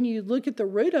 when you look at the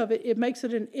root of it, it makes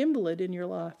it an invalid in your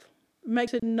life. It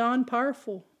makes it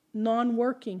non-powerful,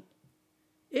 non-working.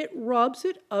 It robs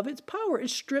it of its power. It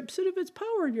strips it of its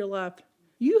power in your life.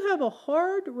 You have a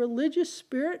hard religious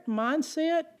spirit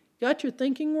mindset, got your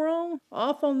thinking wrong,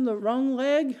 off on the wrong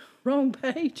leg, wrong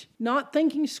page, not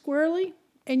thinking squarely,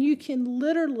 and you can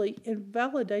literally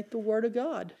invalidate the Word of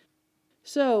God.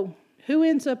 So, who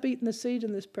ends up eating the seed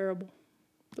in this parable?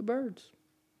 The birds.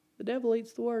 The devil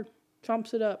eats the Word,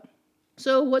 chomps it up.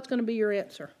 So, what's going to be your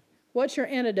answer? What's your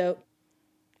antidote?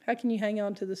 How can you hang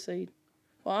on to the seed?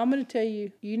 Well, I'm going to tell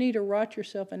you, you need to write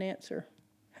yourself an answer.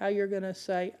 How you're going to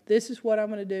say, this is what I'm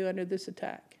going to do under this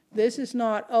attack. This is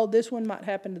not, oh, this one might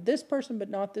happen to this person, but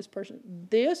not this person.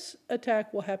 This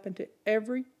attack will happen to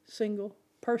every single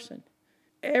person.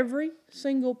 Every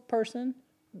single person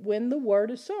when the word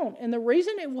is sown. And the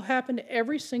reason it will happen to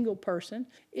every single person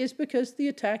is because the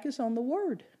attack is on the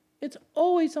word. It's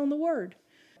always on the word.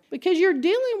 Because you're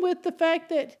dealing with the fact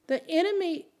that the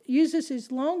enemy uses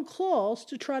his long claws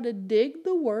to try to dig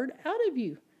the word out of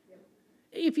you.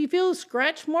 If you feel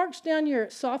scratch marks down your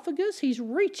esophagus, he's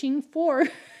reaching for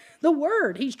the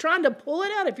word. He's trying to pull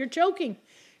it out. If you're choking,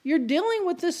 you're dealing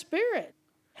with the spirit.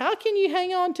 How can you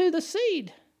hang on to the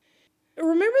seed?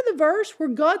 Remember the verse where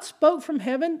God spoke from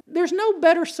heaven? There's no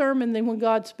better sermon than when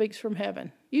God speaks from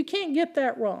heaven. You can't get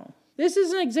that wrong. This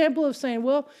is an example of saying,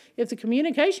 well, if the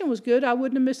communication was good, I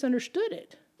wouldn't have misunderstood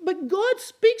it. But God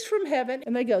speaks from heaven,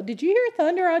 and they go, did you hear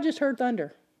thunder? I just heard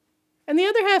thunder. And the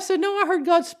other half said, no, I heard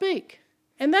God speak.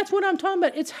 And that's what I'm talking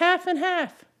about. It's half and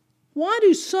half. Why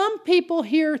do some people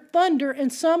hear thunder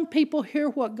and some people hear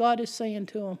what God is saying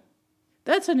to them?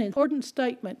 That's an important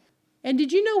statement. And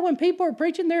did you know when people are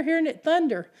preaching, they're hearing it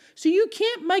thunder? So you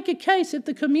can't make a case if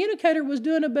the communicator was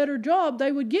doing a better job,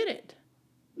 they would get it.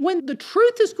 When the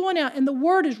truth is going out and the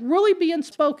word is really being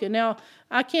spoken. Now,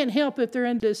 I can't help if they're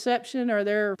in deception or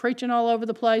they're preaching all over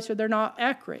the place or they're not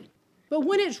accurate. But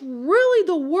when it's really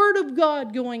the word of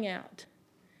God going out,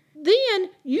 then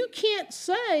you can't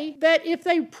say that if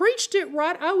they preached it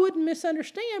right, I wouldn't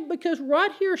misunderstand, because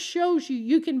right here shows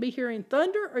you can be hearing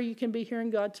thunder or you can be hearing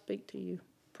God speak to you.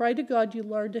 Pray to God you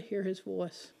learn to hear his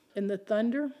voice in the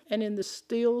thunder and in the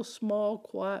still, small,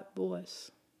 quiet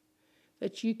voice,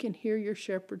 that you can hear your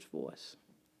shepherd's voice.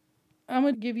 I'm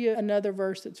going to give you another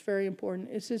verse that's very important.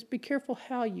 It says, be careful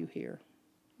how you hear.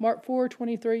 Mark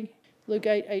 4:23, Luke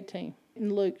 8:18.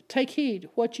 And Luke, take heed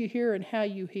what you hear and how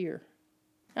you hear.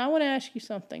 Now, I want to ask you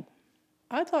something.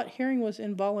 I thought hearing was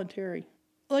involuntary.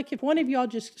 Like if one of y'all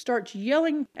just starts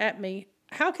yelling at me,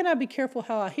 how can I be careful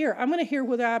how I hear? I'm going to hear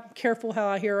whether I'm careful how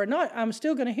I hear or not. I'm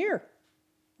still going to hear,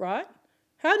 right?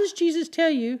 How does Jesus tell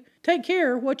you, take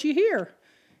care of what you hear?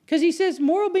 Because he says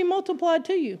more will be multiplied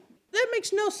to you. That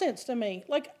makes no sense to me.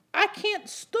 Like, I can't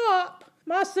stop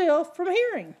myself from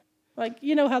hearing. Like,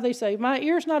 you know how they say, my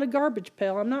ear's not a garbage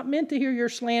pail. I'm not meant to hear your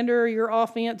slander or your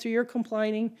offense or your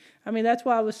complaining. I mean, that's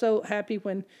why I was so happy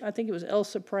when, I think it was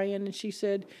Elsa praying, and she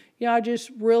said, I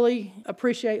just really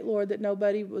appreciate, Lord, that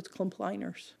nobody was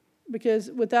complainers.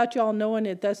 Because without y'all knowing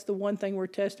it, that's the one thing we're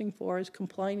testing for, is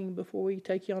complaining before we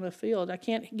take you on a field. I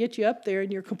can't get you up there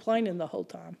and you're complaining the whole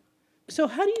time. So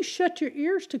how do you shut your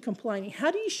ears to complaining?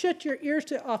 How do you shut your ears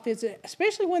to offense,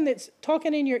 especially when it's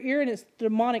talking in your ear and it's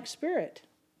demonic spirit?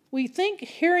 We think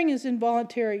hearing is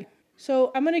involuntary.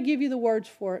 So I'm going to give you the words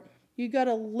for it. You got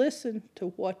to listen to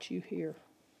what you hear.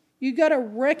 You got to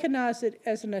recognize it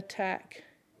as an attack.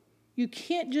 You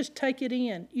can't just take it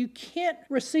in. You can't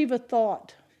receive a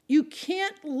thought. You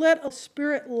can't let a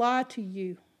spirit lie to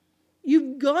you.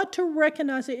 You've got to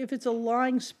recognize it if it's a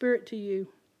lying spirit to you.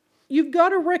 You've got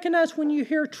to recognize when you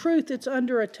hear truth, it's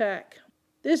under attack.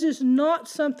 This is not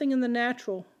something in the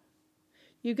natural.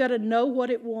 You've got to know what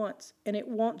it wants, and it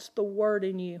wants the word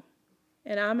in you.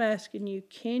 And I'm asking you,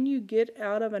 can you get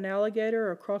out of an alligator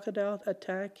or crocodile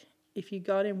attack if you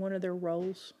got in one of their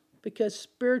roles? Because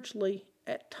spiritually,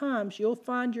 at times, you'll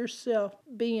find yourself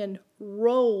being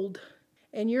rolled,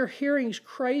 and your hearing's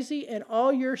crazy, and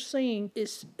all you're seeing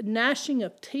is gnashing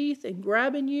of teeth and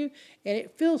grabbing you, and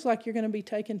it feels like you're going to be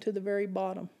taken to the very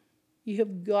bottom. You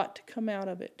have got to come out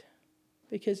of it,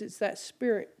 because it's that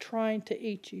spirit trying to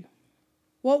eat you.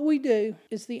 What we do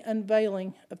is the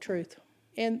unveiling of truth.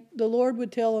 And the Lord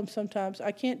would tell them sometimes,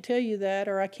 I can't tell you that,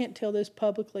 or I can't tell this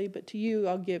publicly, but to you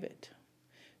I'll give it.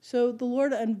 So the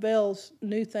Lord unveils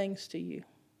new things to you.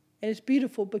 And it's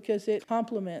beautiful because it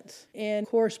complements and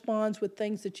corresponds with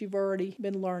things that you've already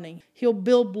been learning. He'll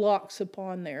build blocks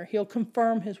upon there. He'll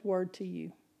confirm his word to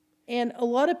you. And a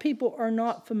lot of people are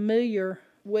not familiar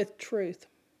with truth.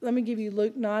 Let me give you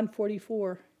Luke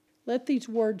 9:44. Let these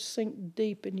words sink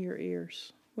deep in your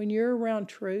ears. When you're around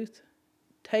truth,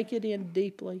 take it in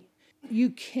deeply. You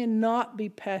cannot be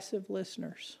passive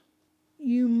listeners.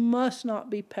 You must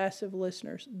not be passive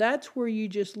listeners. That's where you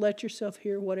just let yourself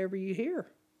hear whatever you hear.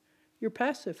 You're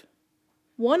passive.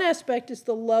 One aspect is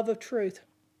the love of truth.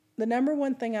 The number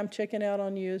one thing I'm checking out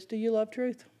on you is, do you love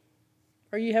truth?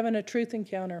 Are you having a truth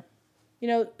encounter?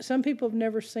 Some people have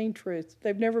never seen truth.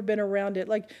 They've never been around it.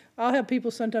 Like, I'll have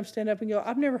people sometimes stand up and go,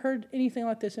 I've never heard anything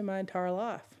like this in my entire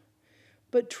life.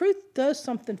 But truth does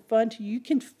something fun to you. You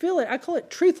can feel it. I call it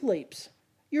truth leaps.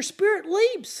 Your spirit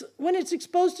leaps when it's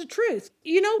exposed to truth.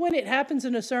 When it happens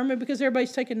in a sermon, because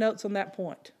everybody's taking notes on that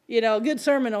point. A good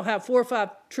sermon will have 4 or 5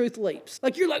 truth leaps.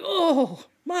 Like, you're like, oh,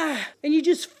 my. And you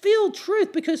just feel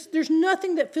truth, because there's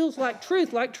nothing that feels like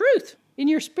truth in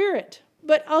your spirit.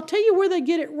 But I'll tell you where they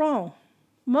get it wrong.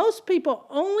 Most people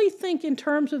only think in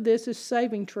terms of this as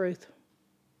saving truth.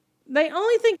 They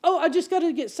only think, oh, I just got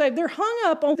to get saved. They're hung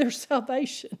up on their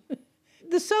salvation.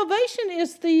 The salvation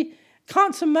is the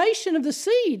consummation of the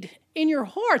seed in your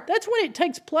heart. That's when it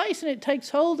takes place and it takes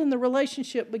hold and the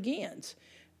relationship begins.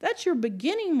 That's your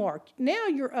beginning mark. Now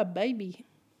you're a baby.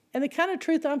 And the kind of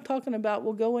truth I'm talking about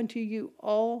will go into you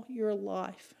all your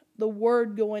life. The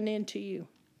word going into you.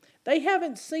 They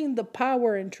haven't seen the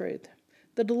power in truth.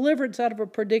 The deliverance out of a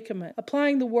predicament.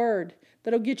 Applying the word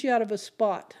that'll get you out of a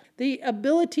spot. The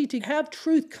ability to have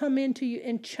truth come into you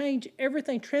and change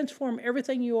everything, transform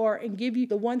everything you are, and give you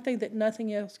the one thing that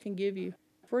nothing else can give you.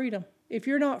 Freedom. If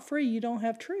you're not free, you don't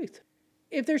have truth.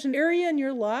 If there's an area in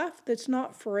your life that's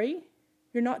not free,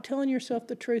 you're not telling yourself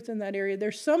the truth in that area.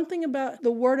 There's something about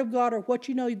the Word of God or what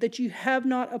you know that you have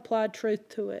not applied truth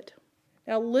to it.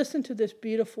 Now listen to this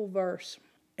beautiful verse.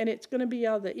 And it's going to be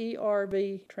out of the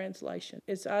ERV translation.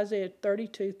 It's Isaiah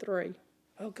 32:3.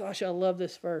 Oh gosh, I love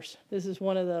this verse. This is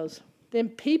one of those. Then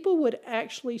people would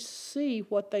actually see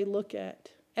what they look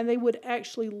at. And they would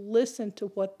actually listen to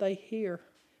what they hear.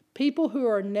 People who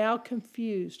are now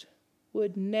confused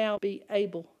would now be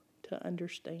able to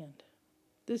understand.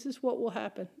 This is what will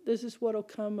happen. This is what will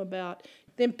come about.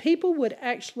 Then people would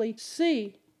actually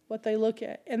see what they look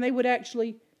at. And they would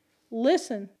actually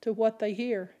listen to what they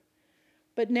hear.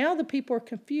 But now the people are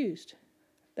confused.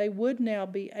 They would now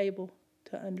be able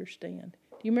to understand.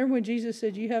 Do you remember when Jesus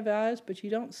said, you have eyes, but you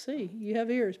don't see? You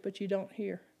have ears, but you don't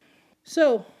hear.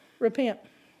 So, repent.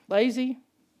 Lazy,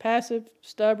 passive,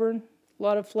 stubborn, a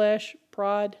lot of flesh,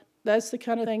 pride. That's the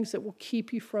kind of things that will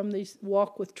keep you from this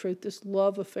walk with truth, this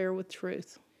love affair with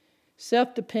truth.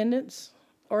 Self-dependence,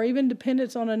 or even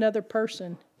dependence on another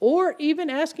person, or even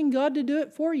asking God to do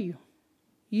it for you.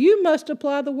 You must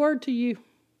apply the word to you.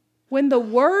 When the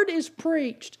word is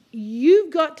preached,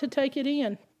 you've got to take it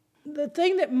in. The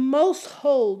thing that most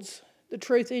holds the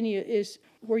truth in you is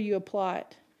where you apply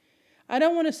it. I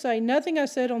don't want to say nothing I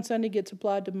said on Sunday gets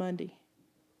applied to Monday.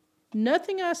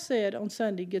 Nothing I said on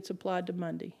Sunday gets applied to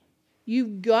Monday.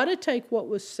 You've got to take what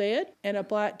was said and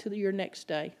apply it to your next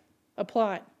day.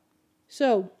 Apply it.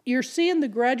 So, you're seeing the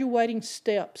graduating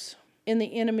steps in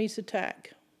the enemy's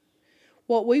attack.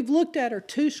 What we've looked at are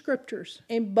 2 scriptures,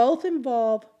 and both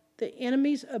involve the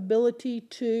enemy's ability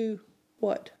to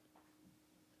what?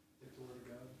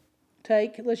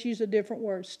 Take, let's use a different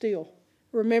word, steal.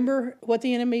 Remember what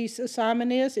the enemy's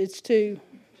assignment is?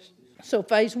 So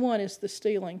phase 1 is the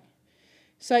stealing.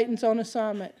 Satan's on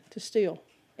assignment to steal.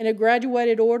 In a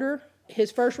graduated order,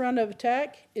 his first round of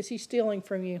attack is he's stealing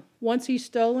from you. Once he's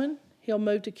stolen, he'll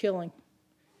move to killing.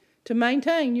 To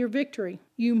maintain your victory,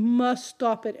 you must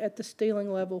stop it at the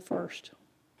stealing level first.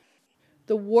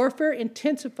 The warfare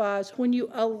intensifies when you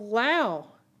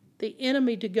allow the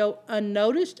enemy to go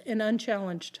unnoticed and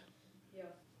unchallenged. Yeah.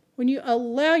 When you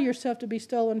allow yourself to be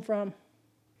stolen from,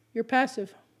 you're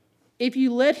passive. If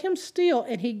you let him steal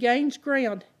and he gains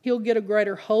ground, he'll get a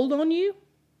greater hold on you.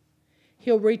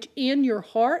 He'll reach in your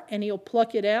heart and he'll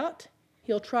pluck it out.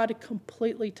 He'll try to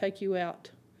completely take you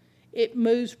out. It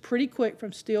moves pretty quick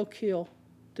from steal, kill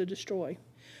to destroy.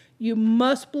 You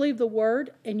must believe the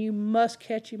word, and you must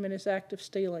catch him in his act of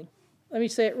stealing. Let me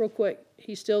say it real quick.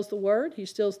 He steals the word. He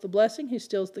steals the blessing. He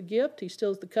steals the gift. He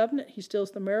steals the covenant. He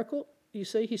steals the miracle. You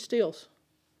see, he steals.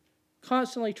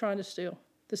 Constantly trying to steal.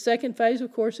 The second phase,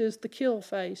 of course, is the kill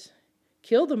phase.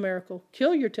 Kill the miracle.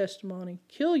 Kill your testimony.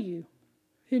 Kill you.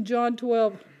 In John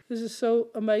 12, this is so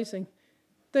amazing.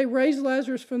 They raised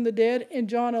Lazarus from the dead in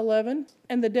John 11,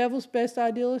 and the devil's best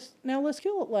idea is, now let's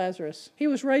kill Lazarus. He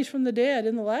was raised from the dead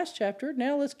in the last chapter,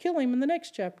 now let's kill him in the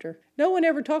next chapter. No one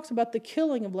ever talks about the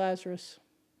killing of Lazarus,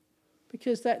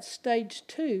 because that's stage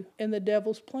 2 in the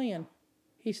devil's plan.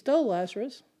 He stole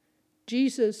Lazarus.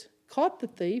 Jesus caught the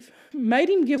thief, made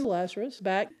him give Lazarus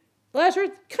back.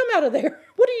 Lazarus, come out of there.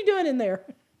 What are you doing in there?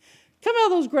 Come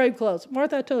out of those grave clothes.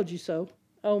 Martha, I told you so.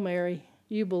 Oh, Mary,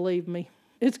 you believe me.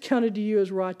 It's counted to you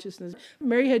as righteousness.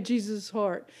 Mary had Jesus'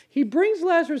 heart. He brings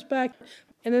Lazarus back,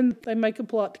 and then they make a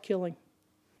plot to kill him.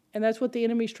 And that's what the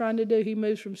enemy's trying to do. He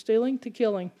moves from stealing to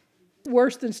killing.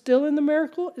 Worse than stealing the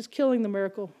miracle is killing the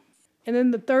miracle. And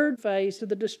then the third phase,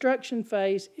 the destruction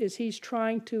phase, is he's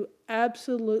trying to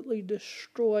absolutely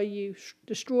destroy you,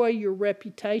 destroy your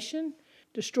reputation,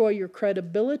 destroy your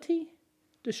credibility,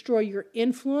 destroy your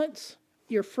influence,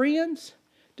 your friends,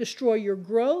 destroy your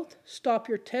growth, stop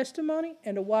your testimony,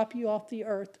 and to wipe you off the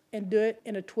earth, and do it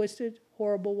in a twisted,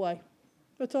 horrible way.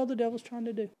 That's all the devil's trying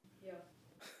to do. Yeah.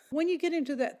 When you get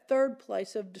into that third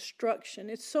place of destruction,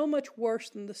 it's so much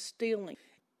worse than the stealing.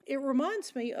 It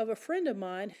reminds me of a friend of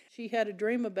mine. She had a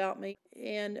dream about me,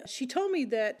 and she told me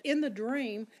that in the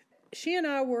dream, she and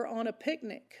I were on a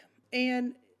picnic,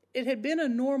 and it had been a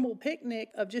normal picnic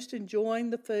of just enjoying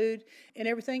the food and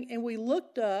everything, and we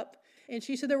looked up, and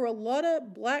she said there were a lot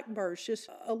of blackbirds, just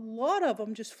a lot of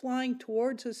them just flying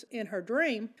towards us in her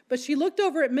dream. But she looked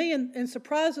over at me, and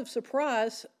surprise of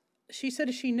surprise, she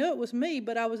said she knew it was me,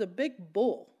 but I was a big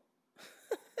bull.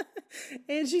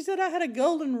 And she said I had a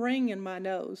golden ring in my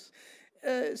nose.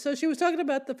 So she was talking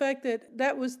about the fact that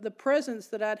that was the presence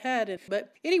that I'd had.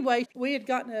 But anyway, we had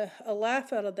gotten a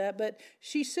laugh out of that. But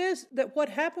she says that what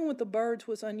happened with the birds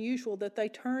was unusual, that they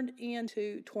turned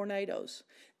into tornadoes,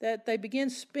 that they began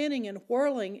spinning and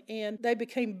whirling, and they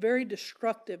became very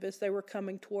destructive as they were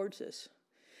coming towards us.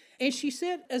 And she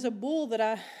said, as a bull, that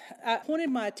I pointed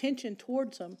my attention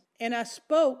towards them, and I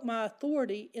spoke my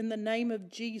authority in the name of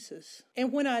Jesus.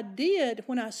 And when I did,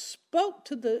 when I spoke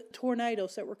to the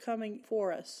tornadoes that were coming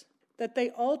for us, that they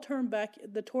all turned back,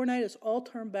 the tornadoes all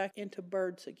turned back into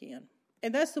birds again.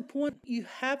 And that's the point. You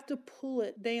have to pull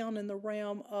it down in the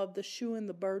realm of the shooing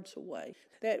the birds away.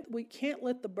 That we can't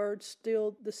let the birds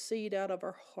steal the seed out of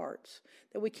our hearts.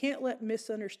 That we can't let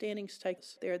misunderstandings take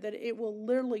us there. That it will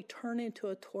literally turn into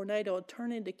a tornado,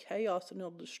 turn into chaos, and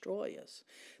it'll destroy us.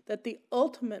 That the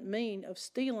ultimate mean of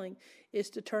stealing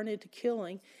is to turn into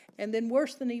killing. And then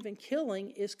worse than even killing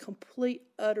is complete,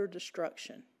 utter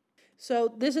destruction.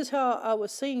 So this is how I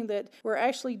was seeing that we're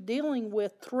actually dealing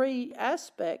with three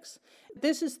aspects.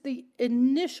 This is the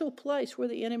initial place where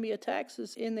the enemy attacks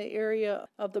us in the area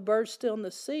of the birds stealing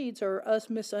the seeds, or us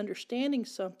misunderstanding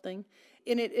something.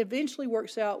 And it eventually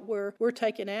works out where we're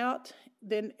taken out,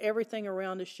 then everything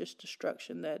around is just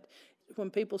destruction. That when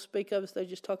people speak of us, they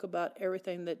just talk about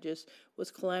everything that just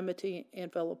was calamity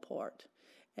and fell apart.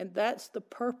 And that's the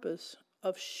purpose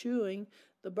of shooing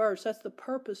the birds. That's the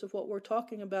purpose of what we're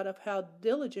talking about, of how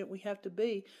diligent we have to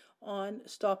be on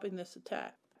stopping this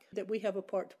attack, that we have a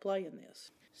part to play in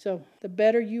this. So the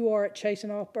better you are at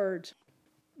chasing off birds.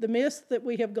 The myths that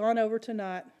we have gone over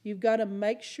tonight, you've got to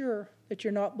make sure that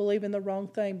you're not believing the wrong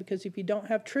thing, because if you don't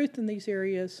have truth in these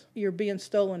areas, you're being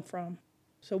stolen from.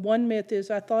 So one myth is,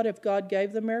 I thought if God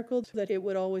gave the miracles that it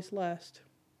would always last.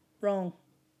 Wrong.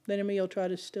 The enemy will try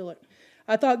to steal it.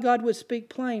 I thought God would speak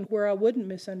plain where I wouldn't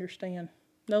misunderstand.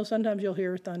 No, sometimes you'll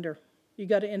hear thunder. You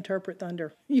got to interpret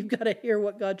thunder. You've got to hear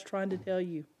what God's trying to tell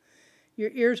you.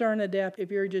 Your ears aren't adept if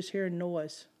you're just hearing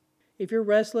noise. If you're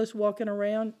restless walking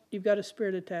around, you've got a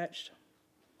spirit attached.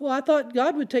 Well, I thought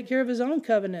God would take care of his own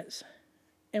covenants.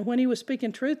 And when he was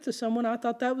speaking truth to someone, I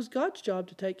thought that was God's job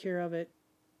to take care of it.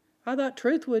 I thought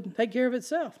truth would take care of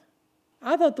itself.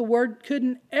 I thought the word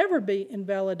couldn't ever be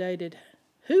invalidated.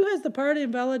 Who has the power to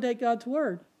invalidate God's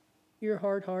word? Your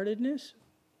hard-heartedness,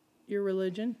 your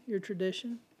religion, your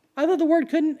tradition. I thought the word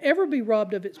couldn't ever be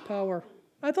robbed of its power.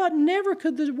 I thought never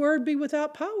could the word be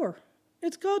without power.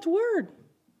 It's God's word.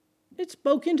 It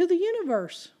spoke into the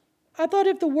universe. I thought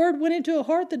if the word went into a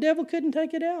heart, the devil couldn't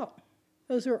take it out.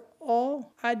 Those are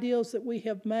all ideals that we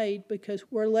have made because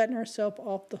we're letting ourselves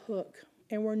off the hook.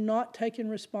 And we're not taking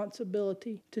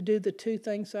responsibility to do the two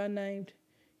things I named.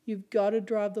 You've got to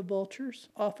drive the vultures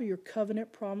off of your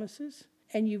covenant promises,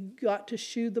 and you've got to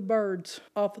shoo the birds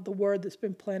off of the word that's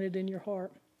been planted in your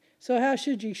heart. So how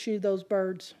should you shoo those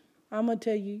birds? I'm going to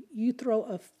tell you, you throw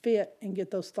a fit and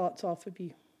get those thoughts off of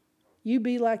you. You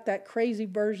be like that crazy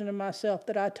version of myself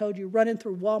that I told you, running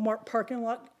through Walmart parking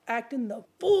lot, acting the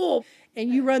fool, and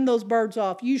you run those birds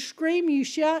off. You scream, you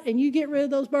shout, and you get rid of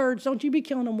those birds. Don't you be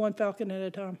killing them one falcon at a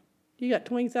time. You got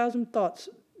 20,000 thoughts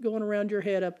going around your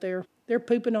head up there. They're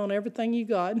pooping on everything you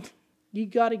got. You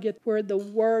got to get where the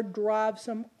word drives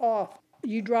them off.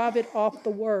 You drive it off the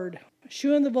word.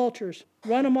 Shooing the vultures.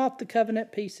 Run them off the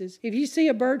covenant pieces. If you see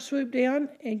a bird swoop down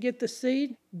and get the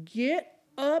seed, get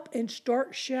up and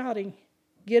start shouting.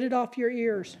 Get it off your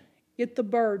ears. Get the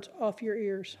birds off your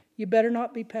ears. You better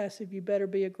not be passive. You better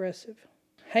be aggressive.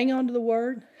 Hang on to the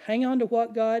word. Hang on to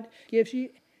what God gives you.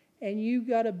 And you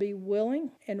got to be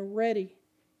willing and ready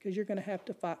because you're going to have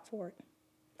to fight for it.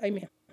 Amen.